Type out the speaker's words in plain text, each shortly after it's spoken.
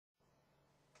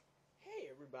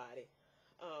everybody.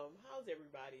 How's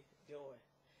everybody doing?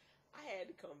 I had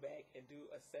to come back and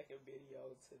do a second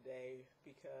video today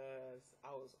because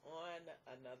I was on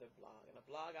another blog, and a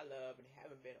blog I love and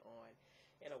haven't been on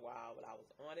in a while, but I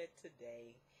was on it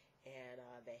today, and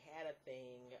they had a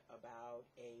thing about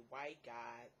a white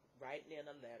guy writing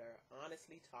in a letter,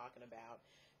 honestly talking about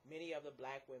many of the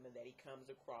black women that he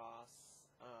comes across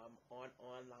on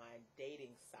online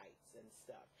dating sites and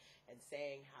stuff, and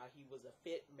saying how he was a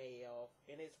fit male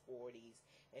in his 40s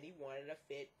and he wanted a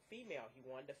fit female. He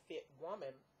wanted a fit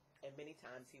woman, and many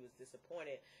times he was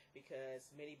disappointed because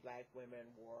many black women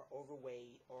were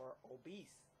overweight or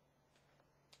obese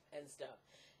and stuff.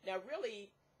 Now,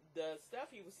 really, the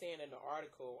stuff he was saying in the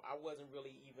article, I wasn't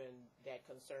really even that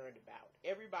concerned about.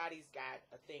 Everybody's got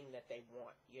a thing that they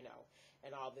want,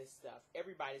 and all this stuff.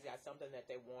 Everybody's got something that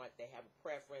they want. They have a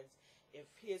preference. If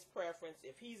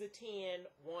he's a 10,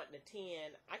 wanting a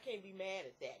 10, I can't be mad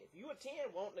at that. If you're a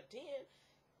 10, wanting a 10,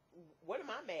 what am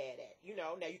I mad at?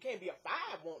 Now you can't be a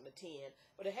 5 wanting a 10,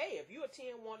 but hey, if you're a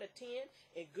 10 wanting a 10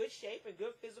 in good shape and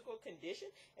good physical condition,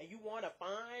 and you want a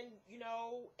fine,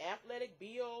 athletic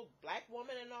build, black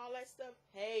woman and all that stuff,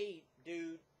 hey,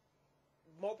 dude,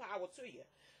 more power to you,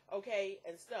 okay,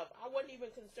 and stuff. I wasn't even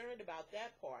concerned about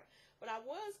that part, but I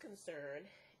was concerned,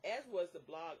 as was the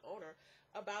blog owner,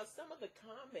 about some of the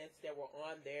comments that were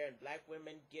on there, and black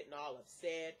women getting all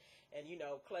upset and,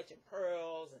 clutching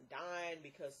pearls and dying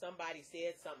because somebody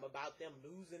said something about them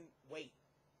losing weight,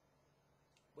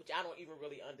 which I don't even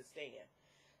really understand.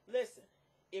 Listen,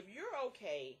 if you're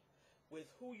okay with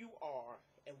who you are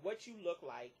and what you look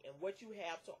like and what you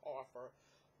have to offer,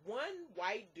 one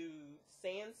white dude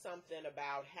saying something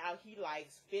about how he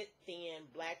likes fit, thin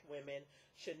black women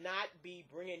should not be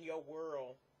bringing your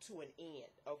world to an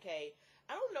end, okay?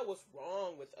 I don't know what's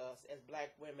wrong with us as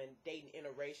black women dating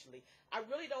interracially. I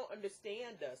really don't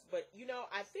understand us, but,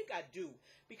 I think I do,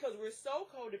 because we're so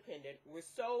codependent. We're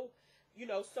so,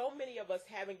 so many of us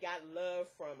haven't gotten love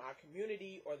from our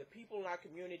community or the people in our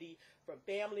community, from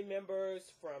family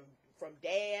members, from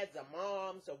dads or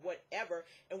moms or whatever,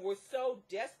 and we're so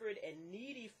desperate and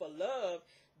needy for love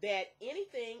that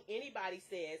anything anybody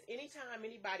says, anytime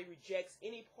anybody rejects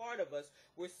any part of us,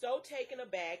 we're so taken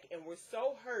aback and we're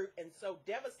so hurt and so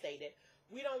devastated,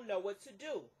 we don't know what to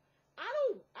do.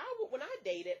 When I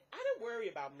dated, I didn't worry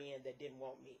about men that didn't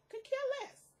want me. Could care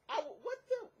less. What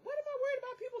am I worried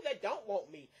about people that don't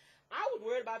want me? I was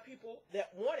worried about people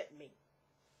that wanted me.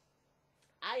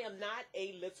 I am not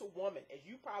a little woman, as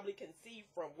you probably can see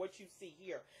from what you see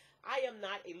here. I am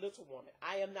not a little woman.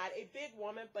 I am not a big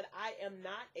woman, but I am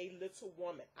not a little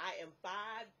woman. I am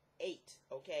 5'8",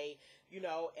 okay,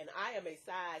 and I am a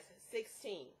size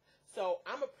 16. So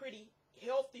I'm a pretty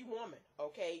healthy woman,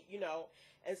 okay,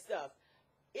 and stuff.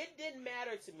 It didn't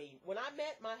matter to me. When I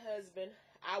met my husband,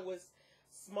 I was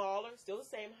smaller, still the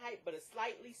same height, but a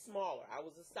slightly smaller. I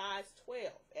was a size 12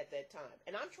 at that time.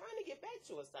 And I'm trying to get back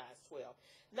to a size 12.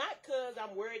 Not because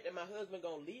I'm worried that my husband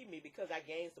going to leave me because I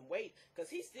gained some weight, because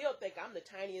he still think I'm the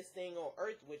tiniest thing on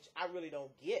earth, which I really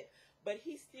don't get. But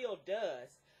he still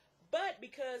does. But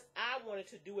because I wanted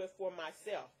to do it for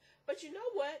myself. But you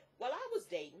know what? While I was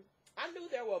dating, I knew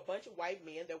there were a bunch of white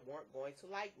men that weren't going to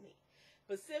like me.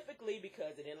 Specifically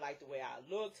because they didn't like the way I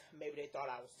looked. Maybe they thought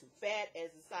I was too fat as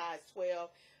a size 12.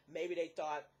 Maybe they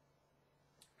thought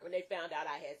when they found out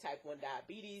I had type 1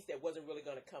 diabetes, that wasn't really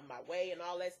going to come my way and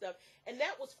all that stuff. And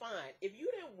that was fine. If you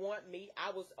didn't want me,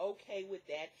 I was okay with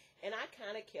that. And I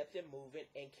kind of kept it moving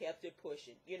and kept it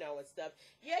pushing, and stuff.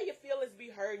 Yeah, your feelings be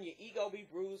hurt and your ego be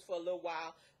bruised for a little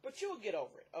while, but you'll get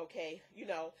over it, okay?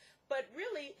 But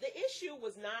really, the issue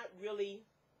was not really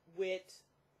with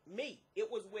me. It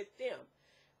was with them.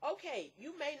 Okay,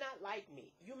 you may not like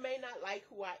me. You may not like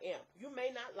who I am. You may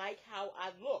not like how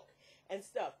I look and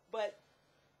stuff. But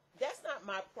that's not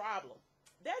my problem.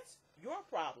 That's your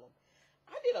problem.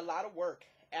 I did a lot of work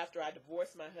after I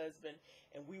divorced my husband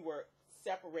and we were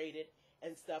separated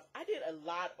and stuff. I did a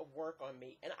lot of work on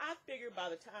me. And I figured by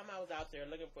the time I was out there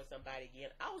looking for somebody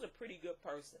again, I was a pretty good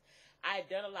person. I had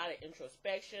done a lot of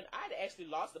introspection. I'd actually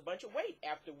lost a bunch of weight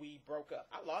after we broke up.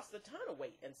 I lost a ton of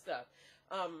weight and stuff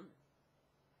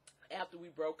after we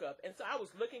broke up. And so I was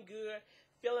looking good,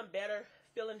 feeling better,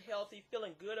 feeling healthy,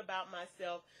 feeling good about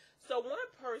myself. So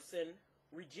one person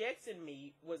rejecting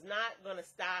me was not going to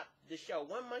stop the show.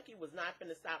 One monkey was not going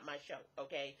to stop my show,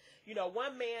 okay? You know,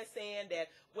 one man saying that,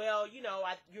 well, you know,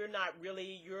 you're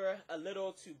a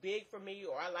little too big for me,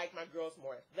 or I like my girls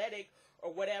more athletic,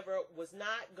 or whatever, was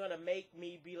not going to make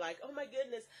me be like, oh my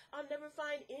goodness, I'll never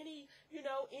find any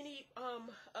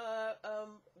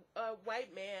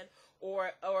white man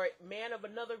or man of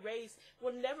another race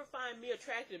will never find me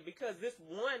attractive because this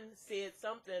one said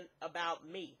something about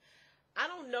me. I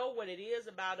don't know what it is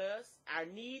about us. Our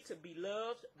need to be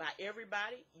loved by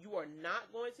everybody. You are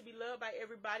not going to be loved by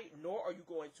everybody, nor are you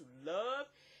going to love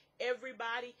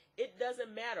everybody. It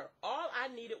doesn't matter. All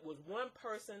I needed was one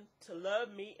person to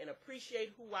love me and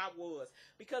appreciate who I was,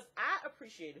 because I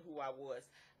appreciated who I was.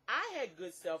 I had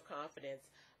good self-confidence.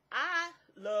 I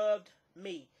loved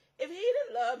me. If he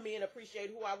didn't love me and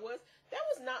appreciate who I was, that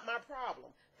was not my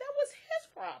problem. That was his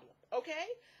problem,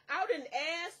 okay? I didn't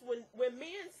ask when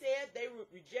men said they would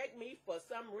reject me for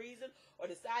some reason or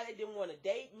decide they didn't want to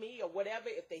date me or whatever.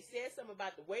 If they said something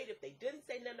about the weight, if they didn't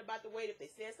say nothing about the weight, if they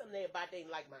said something about they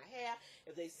didn't like my hair,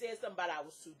 if they said something about I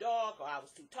was too dark or I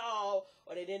was too tall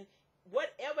or they didn't,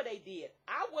 whatever they did,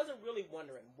 I wasn't really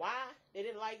wondering why they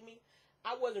didn't like me.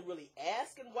 I wasn't really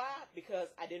asking why because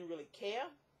I didn't really care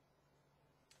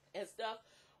and stuff.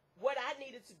 What I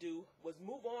needed to do was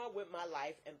move on with my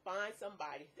life and find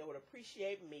somebody that would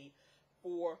appreciate me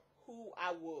for who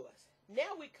I was.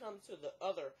 Now we come to the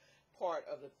other part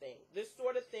of the thing. This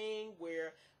sort of thing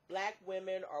where black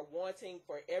women are wanting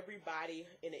for everybody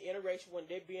in an interracial, when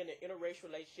they be in an interracial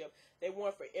relationship, they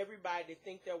want for everybody to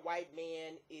think their white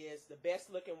man is the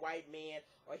best looking white man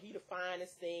or he the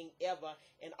finest thing ever,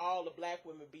 and all the black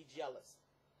women be jealous.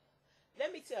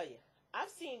 Let me tell you, I've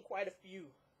seen quite a few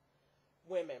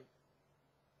women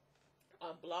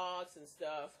on blogs and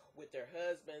stuff with their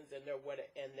husbands and their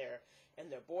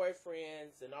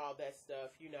boyfriends and all that stuff,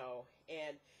 you know.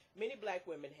 And many black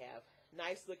women have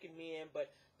nice looking men,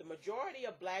 but the majority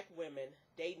of black women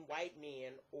dating white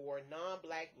men or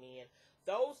non-black men,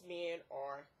 those men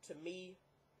are, to me,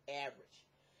 average.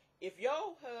 If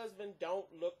your husband don't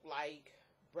look like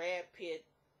Brad Pitt,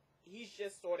 he's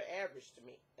just sort of average to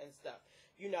me and stuff.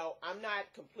 You know, I'm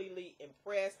not completely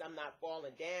impressed. I'm not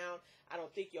falling down. I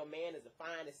don't think your man is the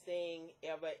finest thing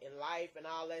ever in life and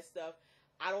all that stuff.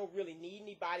 I don't really need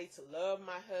anybody to love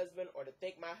my husband or to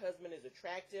think my husband is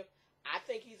attractive. I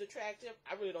think he's attractive.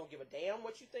 I really don't give a damn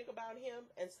what you think about him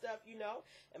and stuff, you know.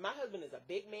 And my husband is a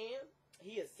big man.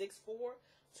 He is 6'4",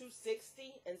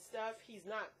 260 and stuff. He's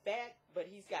not fat, but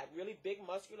he's got really big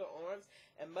muscular arms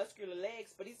and muscular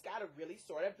legs, but he's got a really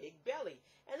sort of big belly.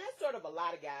 And that's sort of a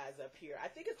lot of guys up here. I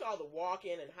think it's all the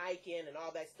walking and hiking and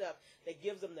all that stuff that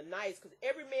gives them the nice, because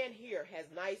every man here has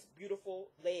nice, beautiful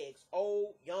legs.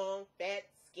 Old, young, fat,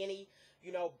 skinny,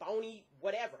 you know, bony,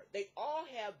 whatever. They all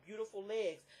have beautiful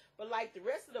legs, but like the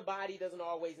rest of the body doesn't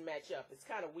always match up. It's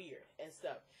kind of weird and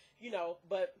stuff, you know,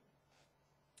 but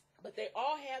they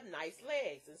all have nice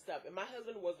legs and stuff. And my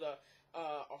husband was a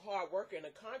hard worker and a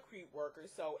concrete worker.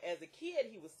 So as a kid,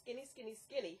 he was skinny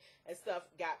and stuff,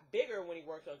 got bigger when he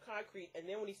worked on concrete. And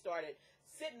then when he started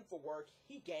sitting for work,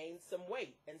 he gained some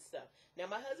weight and stuff. Now,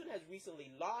 my husband has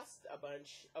recently lost a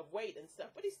bunch of weight and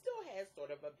stuff, but he still has sort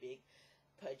of a big,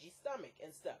 pudgy stomach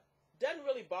and stuff. Doesn't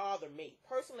really bother me.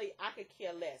 Personally, I could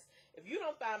care less. If you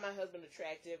don't find my husband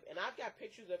attractive, and I've got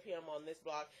pictures of him on this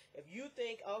blog, if you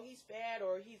think, oh, he's fat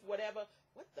or he's whatever,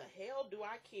 what the hell do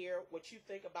I care what you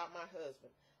think about my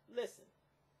husband? Listen,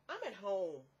 I'm at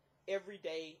home every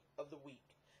day of the week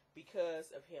because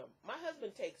of him. My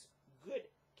husband takes good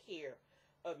care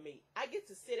of me. I get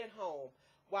to sit at home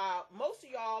while most of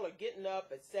y'all are getting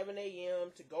up at 7 a.m.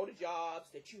 to go to jobs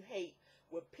that you hate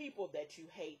with people that you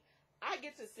hate. I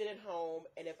get to sit at home,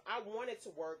 and if I wanted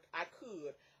to work, I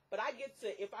could. But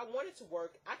if I wanted to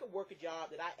work, I could work a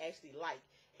job that I actually like.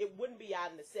 It wouldn't be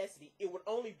out of necessity. It would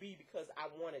only be because I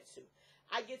wanted to.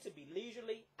 I get to be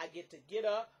leisurely. I get to get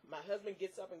up. My husband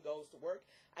gets up and goes to work.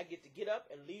 I get to get up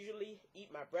and leisurely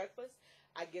eat my breakfast.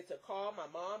 I get to call my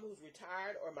mom who's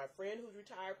retired or my friend who's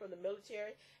retired from the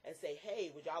military and say, hey,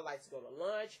 would y'all like to go to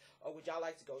lunch, or would y'all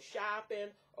like to go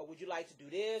shopping, or would you like to do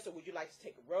this, or would you like to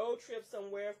take a road trip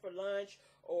somewhere for lunch,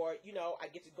 or, you know, I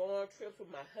get to go on trips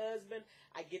with my husband.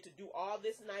 I get to do all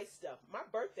this nice stuff. My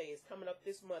birthday is coming up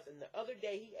this month, and the other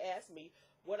day he asked me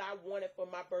what I wanted for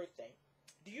my birthday.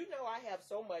 Do you know I have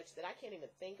so much that I can't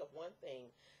even think of one thing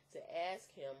to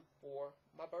ask him for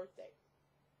my birthday?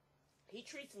 He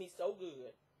treats me so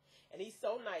good, and he's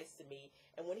so nice to me,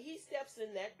 and when he steps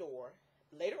in that door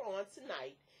later on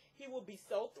tonight, he will be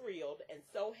so thrilled and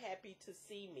so happy to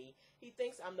see me. He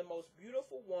thinks I'm the most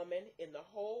beautiful woman in the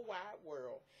whole wide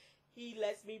world. He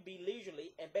lets me be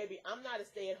leisurely. And baby, I'm not a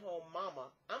stay-at-home mama.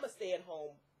 I'm a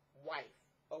stay-at-home wife.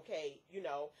 Okay, you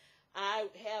know, I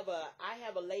have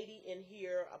a lady in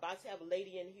here, about to have a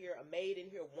lady in here, a maid in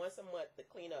here once a month to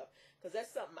clean up, because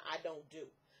that's something I don't do.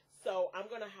 So I'm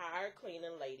going to hire a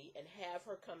cleaning lady and have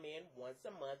her come in once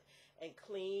a month and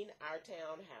clean our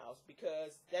townhouse,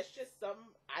 because that's just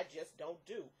something I just don't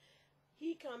do.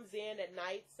 He comes in at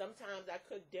night. Sometimes I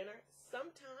cook dinner.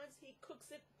 Sometimes he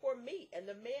cooks it for me, and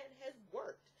the man has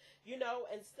worked, you know,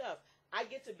 and stuff. I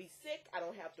get to be sick. I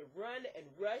don't have to run and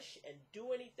rush and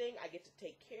do anything. I get to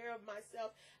take care of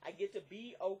myself. I get to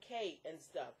be okay and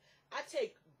stuff.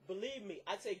 Believe me,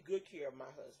 I take good care of my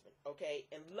husband, okay,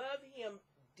 and love him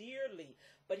dearly.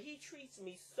 But he treats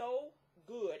me so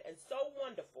good and so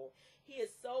wonderful. He is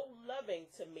so loving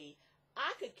to me.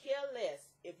 I could care less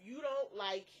if you don't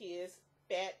like his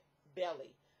fat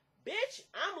belly. Bitch,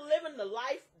 I'm living the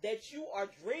life that you are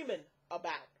dreaming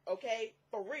about, okay?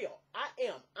 For real, I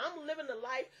am. I'm living the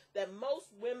life that most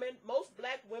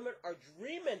black women are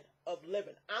dreaming of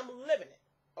living. I'm living it,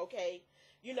 okay?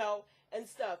 You know, and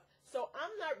stuff. So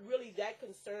I'm not really that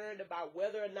concerned about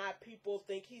whether or not people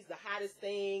think he's the hottest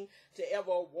thing to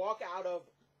ever walk out of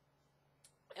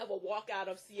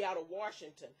Seattle,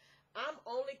 Washington. I'm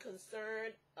only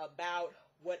concerned about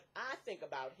what I think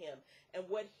about him and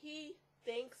what he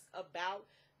thinks about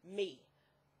me.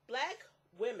 Black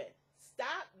women,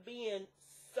 stop being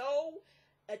so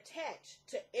attached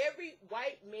to every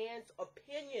white man's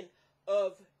opinion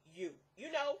of you.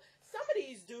 You know, some of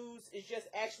these dudes is just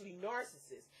actually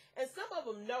narcissists. And some of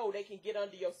them know they can get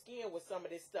under your skin with some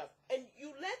of this stuff. And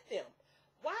you let them.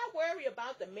 Why worry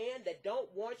about the man that don't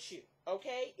want you,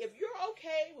 okay? If you're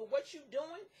okay with what you're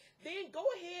doing, then go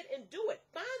ahead and do it.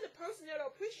 Find the person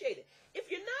that'll appreciate it. If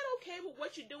you're not okay with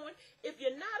what you're doing, if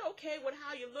you're not okay with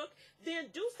how you look, then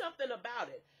do something about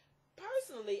it.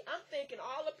 Personally, I'm thinking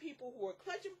all the people who are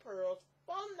clutching pearls,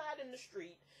 falling out in the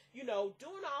street, you know,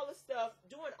 doing all the stuff,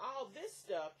 doing all this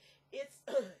stuff, it's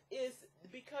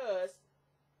because,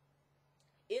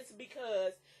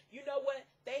 you know what,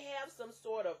 they have some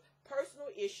sort of personal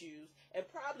issues and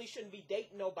probably shouldn't be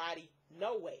dating nobody,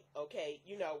 no way, okay?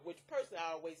 You know, which personally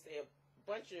I always say a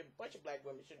bunch of black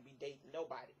women shouldn't be dating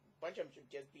nobody. A bunch of them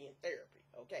should just be in therapy,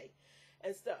 okay?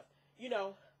 And stuff, you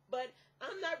know. But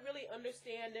I'm not really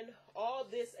understanding all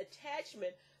this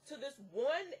attachment to this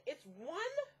one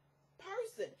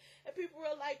person. And people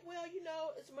are like, well, you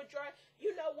know, it's a majority.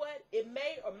 You know what? It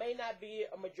may or may not be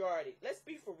a majority. Let's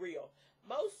be for real.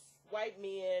 Most white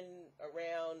men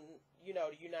around, you know,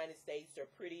 the United States are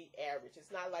pretty average.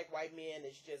 It's not like white men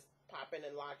is just popping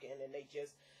and locking and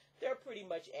they're pretty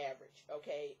much average,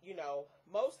 okay? You know,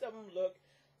 most of them look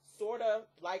sort of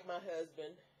like my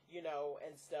husband, you know,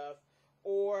 and stuff.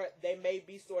 Or they may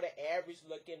be sort of average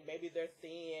looking. Maybe they're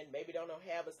thin. Maybe they don't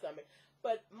have a stomach.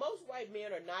 But most white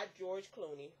men are not George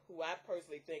Clooney, who I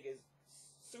personally think is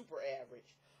super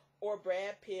average, or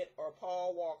Brad Pitt or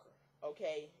Paul Walker,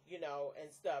 okay, you know,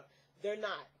 and stuff. They're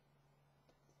not.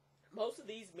 Most of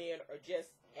these men are just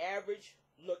average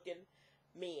looking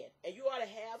men. And you ought to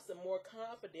have some more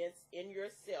confidence in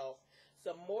yourself,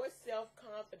 some more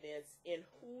self-confidence in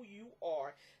who you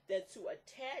are, than to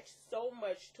attach so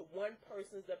much to one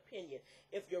person's opinion.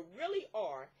 If you really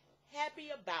are happy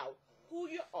about who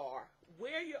you are,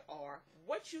 where you are,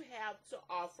 what you have to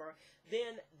offer,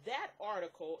 then that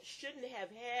article shouldn't have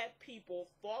had people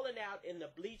falling out in the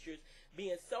bleachers,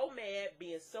 being so mad,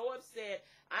 being so upset.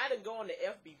 I didn't go on the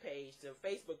FB page, the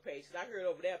Facebook page, because I heard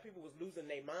over there people was losing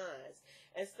their minds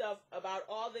and stuff about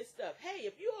all this stuff. Hey,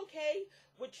 if you okay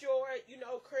with your, you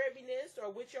know, curviness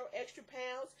or with your extra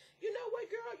pounds, you know what,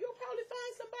 girl, you'll probably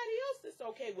find somebody else that's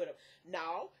okay with them.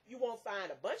 No, you won't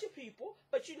find a bunch of people,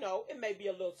 but you know, it may be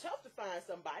a little tough to find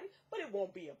somebody, but it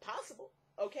won't be impossible,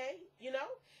 okay, you know?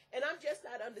 And I'm just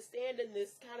not understanding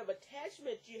this kind of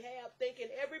attachment you have, thinking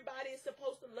everybody is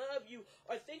supposed to love you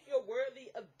or think you're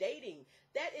worthy of dating.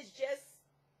 That is just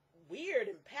weird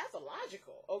and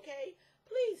pathological, okay?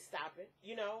 Please stop it,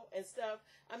 you know, and stuff.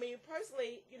 I mean,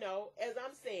 personally, you know, as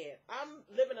I'm saying, I'm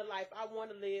living a life I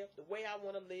want to live, the way I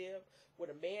want to live, with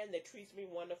a man that treats me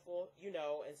wonderful, you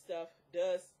know, and stuff,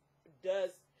 does,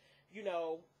 you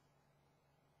know,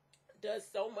 does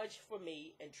so much for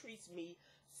me and treats me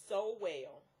so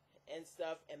well and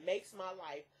stuff and makes my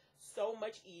life so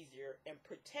much easier and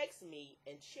protects me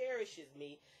and cherishes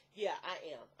me. Yeah,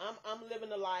 I am. I'm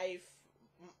living a life.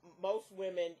 Most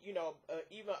women, you know,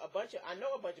 even a bunch of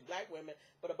black women,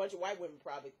 but a bunch of white women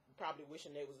probably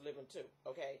wishing they was living too.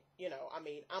 Okay, you know, I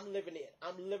mean, I'm living it.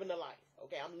 I'm living a life.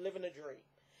 Okay, I'm living a dream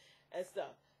and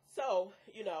stuff. So,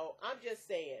 you know, I'm just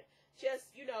saying, just,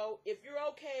 you know, if you're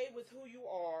okay with who you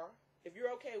are, if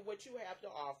you're okay with what you have to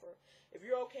offer, if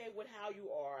you're okay with how you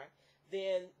are,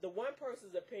 then the one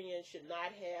person's opinion should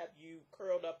not have you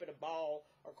curled up in a ball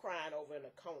or crying over in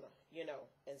a corner, you know,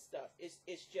 and stuff.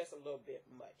 It's just a little bit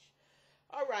much.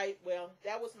 All right, well,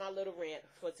 that was my little rant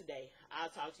for today. I'll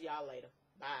talk to y'all later.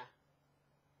 Bye.